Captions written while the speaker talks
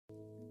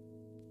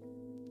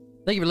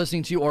Thank you for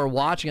listening to or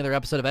watching another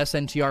episode of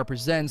SNTR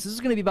Presents. This is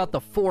going to be about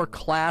the 4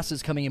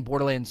 classes coming in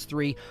Borderlands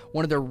 3.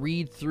 Wanted to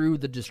read through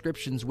the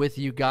descriptions with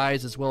you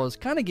guys, as well as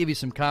kind of give you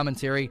some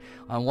commentary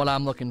on what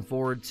I'm looking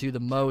forward to the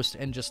most,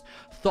 and just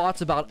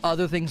thoughts about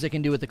other things they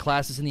can do with the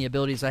classes and the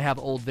abilities. I have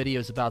old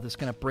videos about this,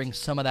 going to bring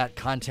some of that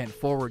content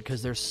forward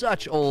because they're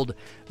such old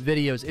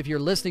videos. If you're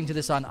listening to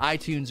this on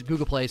iTunes,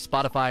 Google Play,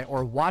 Spotify,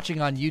 or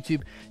watching on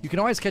YouTube, you can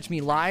always catch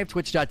me live,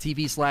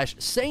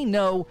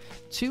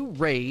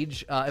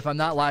 twitch.tv/SayNoToRage. If I'm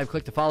not live,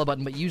 click the follow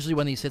button, but usually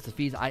when these hit the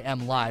feeds, I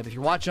am live. If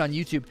you're watching on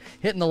YouTube,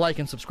 hitting the like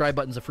and subscribe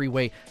button is a free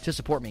way to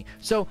support me.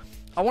 So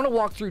I want to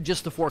walk through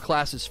just the 4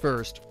 classes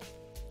first.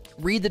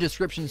 Read the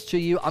descriptions to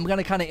you. I'm going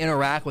to kind of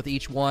interact with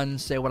each one,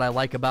 say what I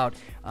like about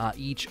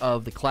each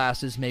of the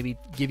classes, maybe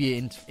give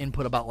you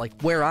input about like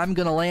where I'm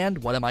going to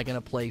land, what am I going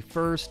to play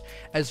first,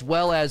 as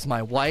well as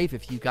my wife.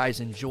 If you guys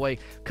enjoy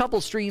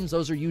couple streams,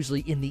 those are usually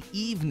in the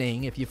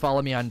evening. If you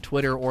follow me on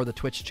Twitter or the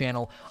Twitch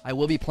channel, I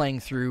will be playing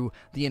through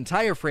the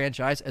entire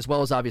franchise, as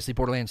well as obviously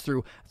Borderlands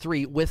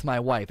 3 with my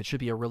wife. It should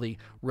be a really,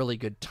 really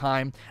good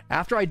time.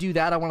 After I do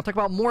that, I want to talk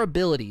about more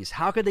abilities.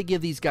 How could they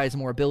give these guys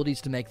more abilities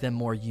to make them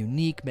more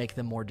unique, make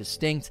them more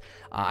distinct?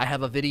 I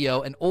have a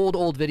video, an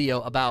old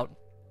video about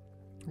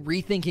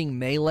rethinking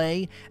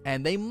melee,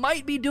 and they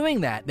might be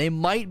doing that. They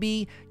might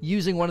be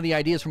using one of the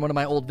ideas from one of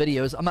my old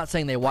videos. I'm not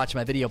saying they watch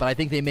my video, but I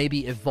think they may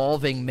be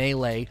evolving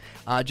melee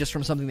just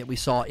from something that we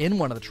saw in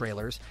one of the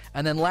trailers.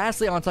 And then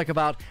lastly, I want to talk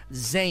about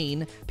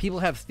Zane. People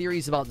have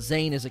theories about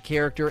Zane as a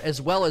character,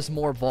 as well as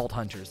more Vault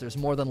Hunters. There's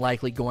more than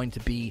likely going to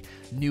be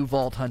new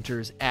Vault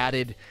Hunters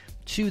added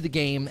to the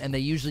game, and they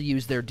usually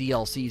use their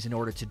DLCs in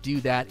order to do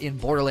that. In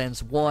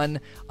Borderlands 1,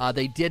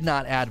 they did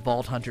not add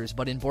Vault Hunters,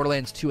 but in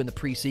Borderlands 2 and the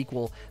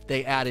pre-sequel,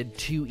 they added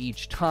 2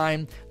 each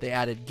time. They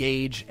added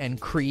Gage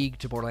and Krieg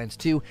to Borderlands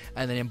 2,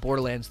 and then in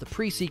Borderlands, the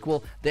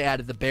pre-sequel, they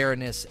added the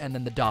Baroness and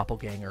then the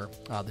Doppelganger,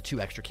 the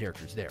 2 extra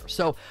characters there.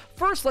 So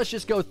first, let's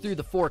just go through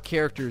the 4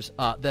 characters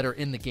that are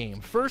in the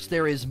game. First,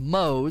 there is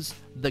Moze,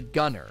 the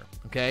Gunner,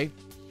 okay?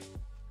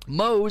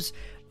 Moze,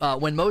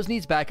 when Moze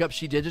needs backup,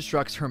 she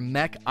destructs her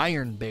mech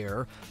Iron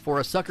Bear for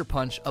a sucker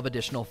punch of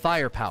additional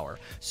firepower.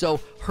 So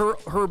her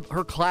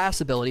class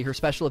ability, her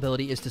special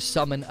ability, is to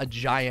summon a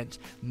giant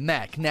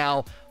mech.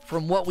 Now,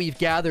 from what we've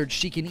gathered,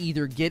 she can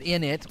either get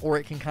in it, or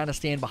it can kind of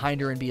stand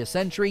behind her and be a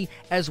sentry,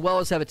 as well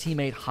as have a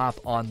teammate hop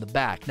on the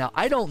back. Now,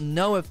 I don't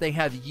know if they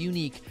have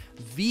unique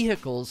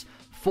vehicles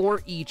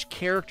for each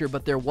character,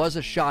 but there was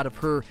a shot of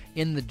her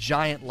in the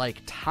giant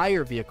like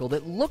tire vehicle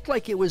that looked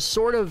like it was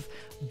sort of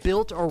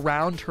built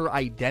around her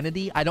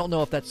identity. I don't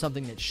know if that's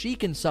something that she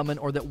can summon,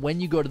 or that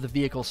when you go to the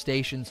vehicle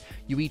stations,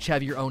 you each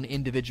have your own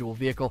individual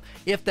vehicle.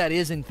 If that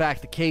is in fact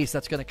the case,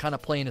 that's going to kind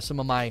of play into some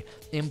of my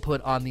input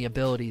on the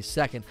abilities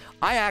second.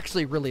 I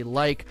actually really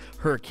like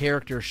her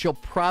character. She'll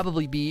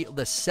probably be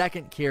the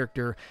second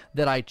character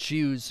that I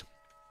choose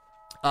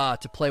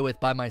to play with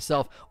by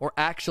myself, or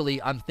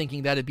actually I'm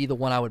thinking that'd be the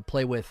one I would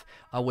play with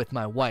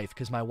my wife,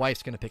 because my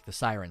wife's going to pick the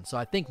Siren. So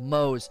I think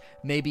Moze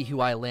may be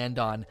who I land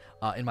on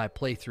in my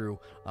playthrough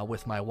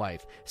with my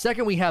wife.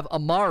 Second, we have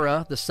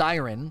Amara, the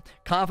Siren,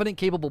 confident,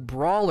 capable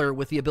brawler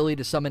with the ability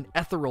to summon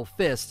ethereal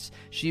fists.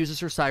 She uses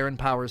her Siren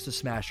powers to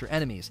smash her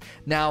enemies.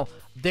 Now,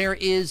 there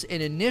is an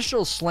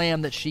initial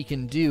slam that she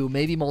can do,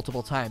 maybe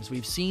multiple times.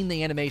 We've seen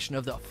the animation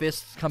of the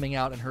fists coming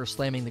out and her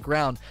slamming the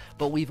ground,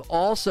 but we've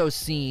also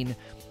seen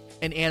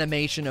an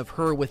animation of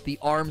her with the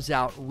arms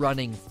out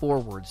running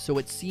forward. So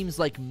it seems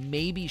like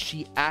maybe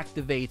she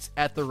activates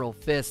ethereal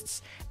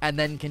fists and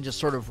then can just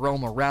sort of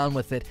roam around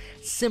with it,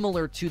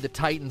 similar to the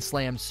Titan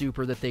Slam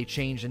super that they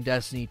changed in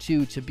Destiny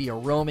 2 to be a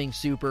roaming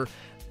super.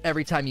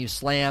 Every time you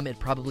slam, it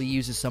probably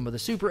uses some of the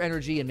super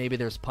energy, and maybe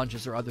there's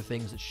punches or other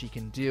things that she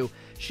can do.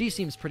 She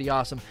seems pretty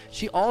awesome.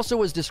 She also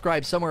was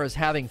described somewhere as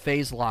having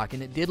phase lock,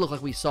 and it did look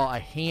like we saw a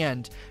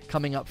hand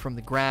coming up from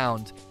the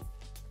ground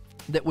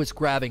that was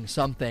grabbing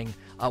something,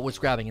 was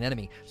grabbing an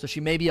enemy. So she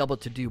may be able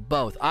to do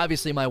both.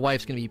 Obviously, my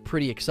wife's going to be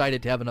pretty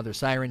excited to have another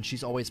Siren.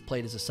 She's always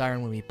played as a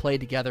Siren when we play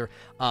together.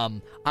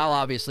 I'll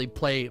obviously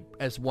play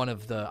as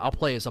I'll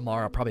play as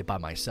Amara probably by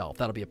myself.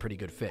 That'll be a pretty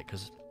good fit,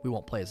 because we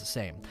won't play as the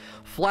same.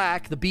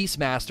 Flak, the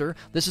Beastmaster.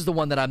 This is the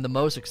one that I'm the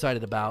most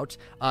excited about.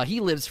 He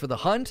lives for the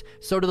hunt.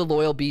 So do the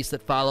loyal beasts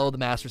that follow the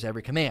Master's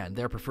every command.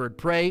 Their preferred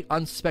prey,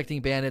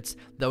 unsuspecting bandits,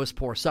 those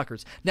poor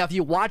suckers. Now, if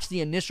you watch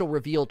the initial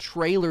reveal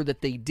trailer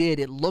that they did,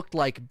 it looked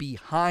like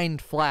behind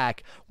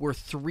Flak were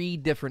 3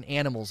 different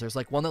animals. There's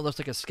like one that looks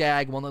like a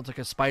skag, one that looks like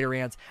a spider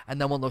ant,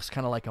 and then one looks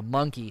kind of like a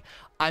monkey.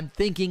 I'm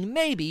thinking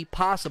maybe,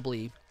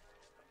 possibly,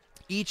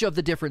 each of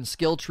the different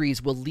skill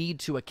trees will lead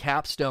to a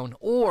capstone,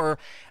 or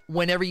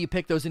whenever you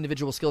pick those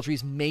individual skill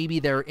trees, maybe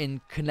they're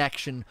in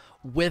connection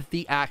with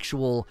the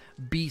actual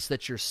beast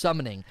that you're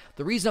summoning.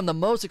 The reason I'm the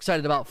most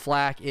excited about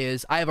Flak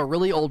is I have a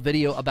really old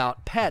video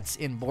about pets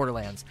in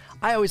Borderlands.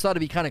 I always thought it'd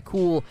be kind of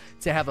cool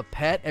to have a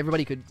pet.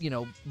 Everybody could,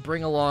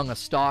 bring along a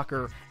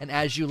stalker, and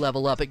as you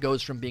level up, it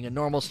goes from being a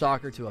normal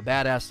stalker to a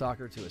badass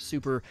stalker to a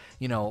super,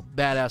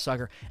 badass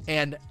stalker.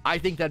 And I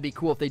think that'd be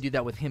cool if they do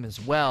that with him as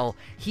well.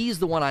 He's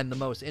the one I'm the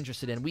most interested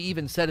interested in. We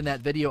even said in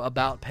that video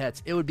about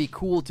pets, it would be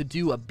cool to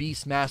do a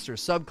Beastmaster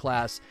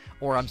subclass,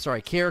 or I'm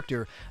sorry,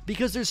 character,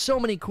 because there's so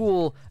many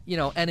cool, you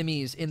know,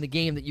 enemies in the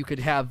game that you could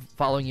have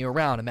following you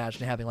around.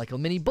 Imagine having like a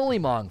mini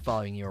Bullymong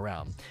following you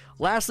around.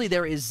 Lastly,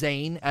 there is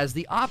Zane as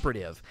the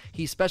operative.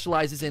 He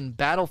specializes in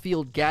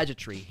battlefield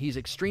gadgetry. He's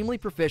extremely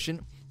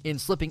proficient in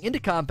slipping into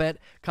combat,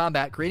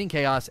 creating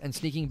chaos, and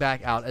sneaking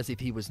back out as if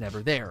he was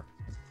never there.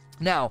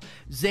 Now,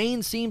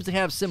 Zane seems to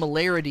have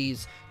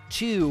similarities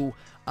to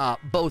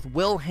both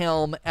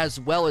Wilhelm as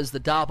well as the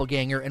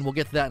Doppelganger, and we'll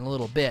get to that in a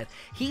little bit.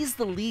 He's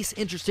the least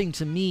interesting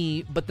to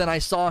me, but then I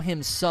saw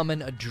him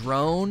summon a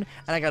drone,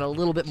 and I got a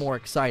little bit more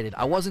excited.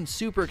 I wasn't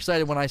super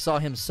excited when I saw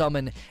him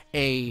summon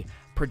a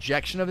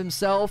projection of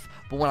himself,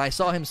 but when I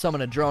saw him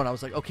summon a drone, I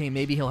was like, okay,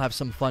 maybe he'll have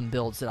some fun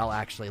builds that I'll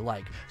actually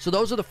like. So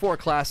those are the 4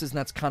 classes, and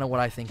that's kind of what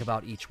I think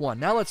about each one.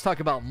 Now let's talk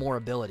about more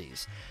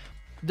abilities.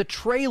 The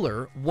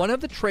trailer, one of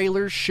the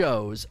trailers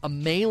shows a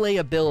melee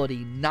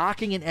ability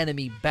knocking an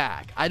enemy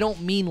back. I don't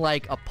mean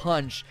like a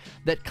punch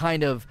that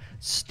kind of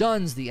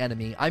stuns the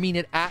enemy. I mean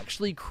it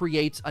actually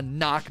creates a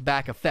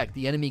knockback effect.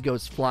 The enemy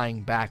goes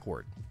flying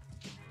backward.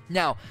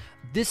 Now,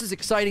 this is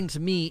exciting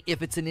to me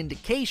if it's an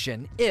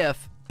indication,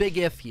 big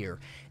if here,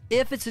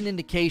 if it's an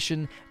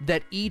indication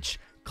that each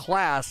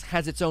class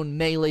has its own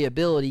melee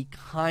ability,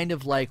 kind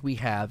of like we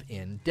have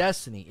in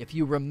Destiny. If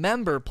you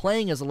remember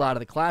playing as a lot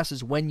of the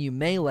classes, when you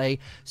melee,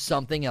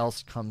 something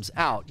else comes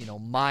out. You know,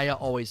 Maya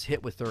always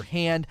hit with her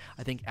hand.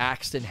 I think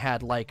Axton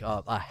had like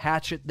a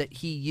hatchet that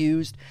he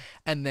used,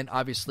 and then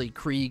obviously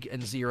Krieg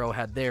and Zero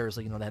had theirs,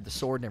 like, you know, they had the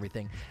sword and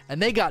everything,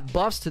 and they got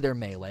buffs to their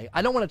melee.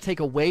 I don't want to take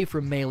away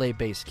from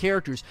melee-based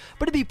characters,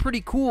 but it'd be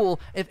pretty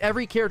cool if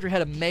every character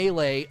had a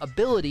melee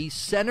ability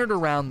centered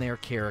around their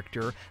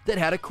character that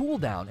had a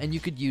cooldown, and you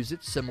could use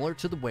it similar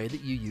to the way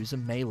that you use a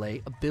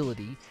melee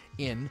ability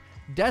in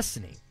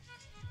Destiny.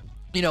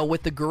 You know,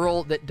 with the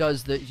girl that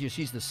does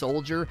she's the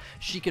soldier,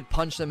 she could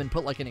punch them and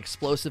put like an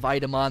explosive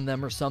item on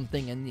them or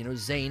something, and, you know,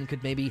 Zane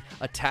could maybe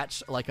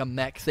attach like a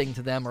mech thing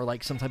to them or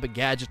like some type of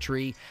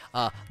gadgetry.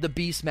 The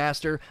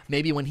Beastmaster,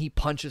 maybe when he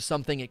punches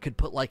something, it could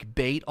put like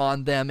bait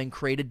on them and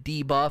create a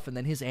debuff, and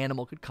then his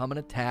animal could come and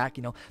attack.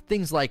 You know,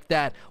 things like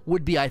that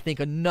would be, I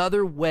think,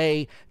 another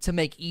way to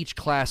make each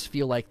class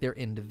feel like they're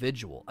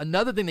individual.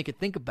 Another thing they could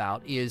think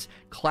about is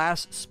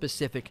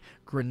class-specific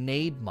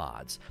grenade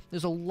mods.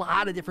 There's a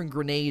lot of different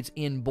grenades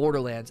in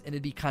Borderlands, and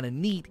it'd be kind of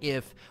neat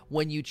if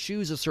when you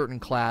choose a certain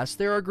class,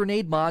 there are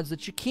grenade mods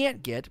that you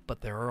can't get, but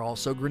there are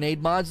also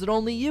grenade mods that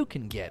only you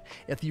can get.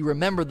 If you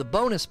remember the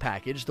bonus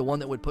package, the one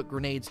that would put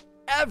grenades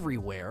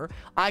everywhere,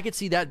 I could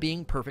see that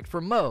being perfect for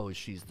Moze.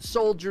 She's the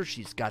soldier,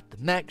 she's got the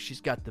mech, she's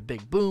got the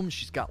big boom,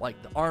 she's got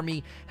like the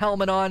army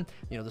helmet on,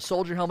 you know, the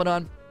soldier helmet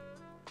on.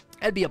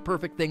 That'd be a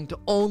perfect thing to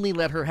only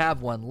let her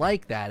have one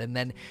like that. And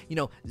then, you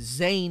know,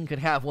 Zane could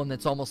have one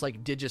that's almost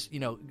like just, you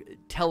know,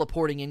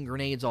 teleporting in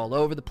grenades all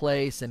over the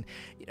place. And,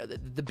 you know,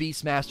 the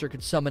Beastmaster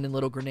could summon in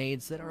little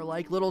grenades that are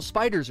like little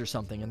spiders or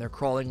something, and they're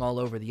crawling all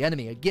over the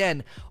enemy.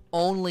 Again,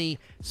 only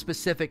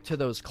specific to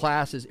those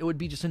classes. It would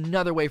be just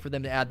another way for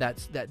them to add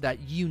that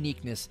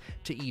uniqueness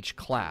to each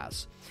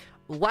class.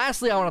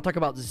 Lastly, I want to talk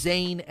about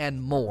Zane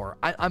and more.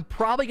 I'm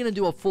probably going to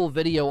do a full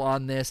video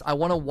on this. I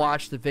want to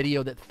watch the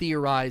video that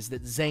theorized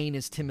that Zane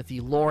is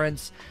Timothy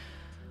Lawrence.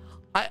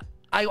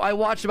 I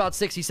watched about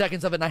 60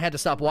 seconds of it, and I had to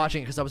stop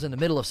watching it because I was in the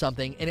middle of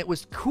something, and it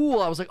was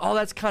cool. I was like, oh,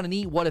 that's kind of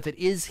neat. What if it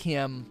is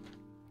him?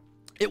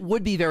 It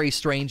would be very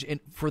strange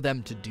for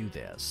them to do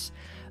this.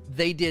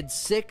 They did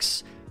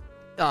 6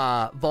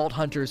 Vault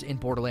Hunters in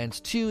Borderlands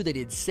 2. They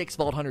did 6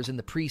 Vault Hunters in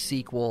the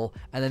pre-sequel,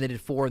 and then they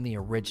did 4 in the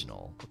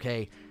original,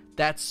 okay?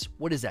 That's,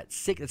 what is that,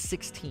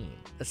 16.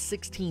 That's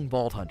 16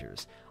 Vault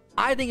Hunters.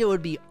 I think it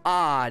would be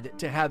odd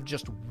to have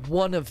just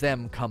one of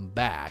them come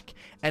back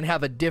and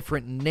have a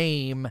different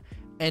name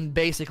and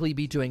basically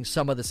be doing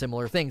some of the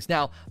similar things.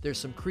 Now, there's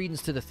some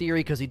credence to the theory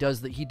because he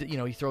does he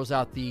throws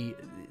out the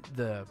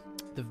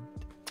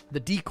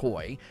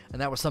decoy,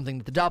 and that was something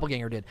that the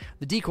Doppelganger did.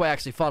 The decoy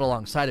actually fought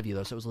alongside of you,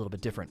 though, so it was a little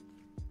bit different.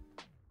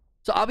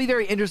 So I'll be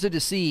very interested to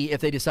see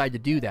if they decide to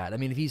do that. I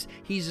mean, if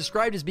he's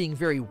described as being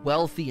very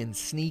wealthy and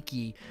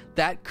sneaky,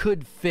 that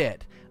could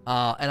fit.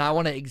 And I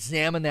want to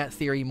examine that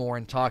theory more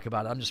and talk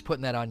about it. I'm just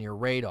putting that on your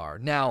radar.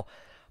 Now,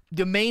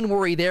 the main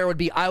worry there would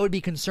be I would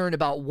be concerned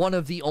about one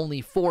of the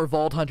only 4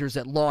 Vault Hunters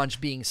at launch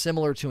being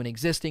similar to an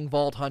existing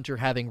Vault Hunter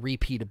having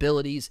repeat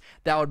abilities.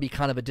 That would be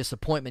kind of a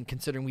disappointment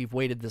considering we've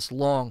waited this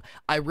long.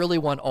 I really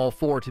want all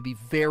 4 to be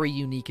very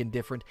unique and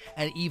different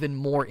and even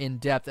more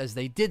in-depth, as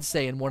they did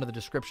say in one of the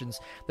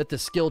descriptions that the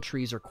skill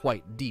trees are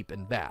quite deep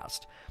and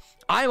vast.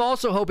 I'm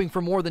also hoping for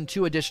more than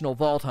 2 additional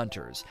Vault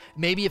Hunters.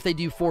 Maybe if they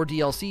do 4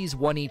 DLCs,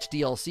 1 each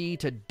DLC,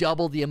 to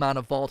double the amount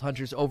of Vault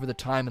Hunters over the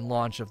time and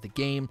launch of the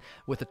game,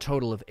 with a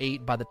total of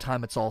 8 by the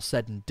time it's all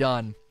said and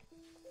done.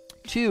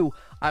 2,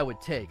 I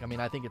would take. I mean,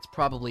 I think it's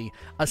probably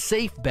a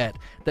safe bet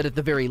that at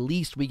the very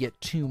least we get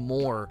 2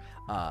 more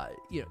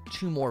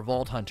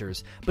Vault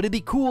Hunters. But it'd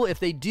be cool if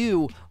they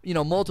do,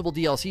 multiple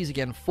DLCs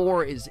again.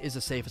 4 is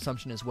a safe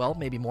assumption as well,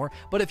 maybe more.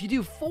 But if you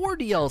do 4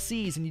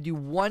 DLCs and you do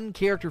 1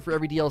 character for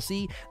every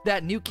DLC,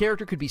 that new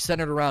character could be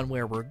centered around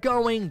where we're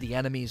going, the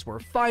enemies we're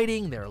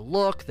fighting, their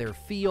look, their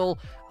feel,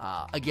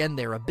 again,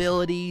 their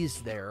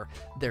abilities, their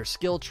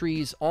skill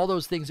trees, all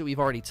those things that we've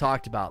already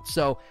talked about.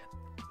 So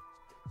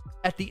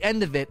at the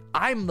end of it,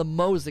 I'm the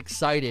most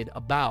excited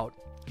about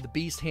the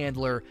Beast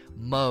Handler,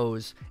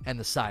 Moze, and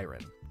the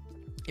Siren.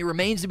 It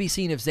remains to be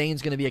seen if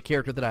Zane's going to be a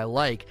character that I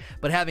like,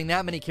 but having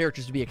that many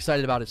characters to be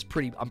excited about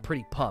I'm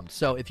pretty pumped.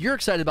 So if you're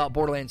excited about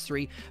Borderlands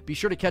 3, be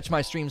sure to catch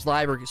my streams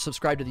live or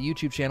subscribe to the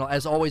YouTube channel.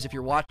 As always, if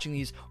you're watching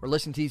these or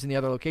listening to these in the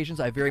other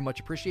locations, I very much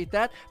appreciate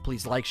that.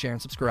 Please like, share,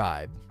 and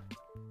subscribe.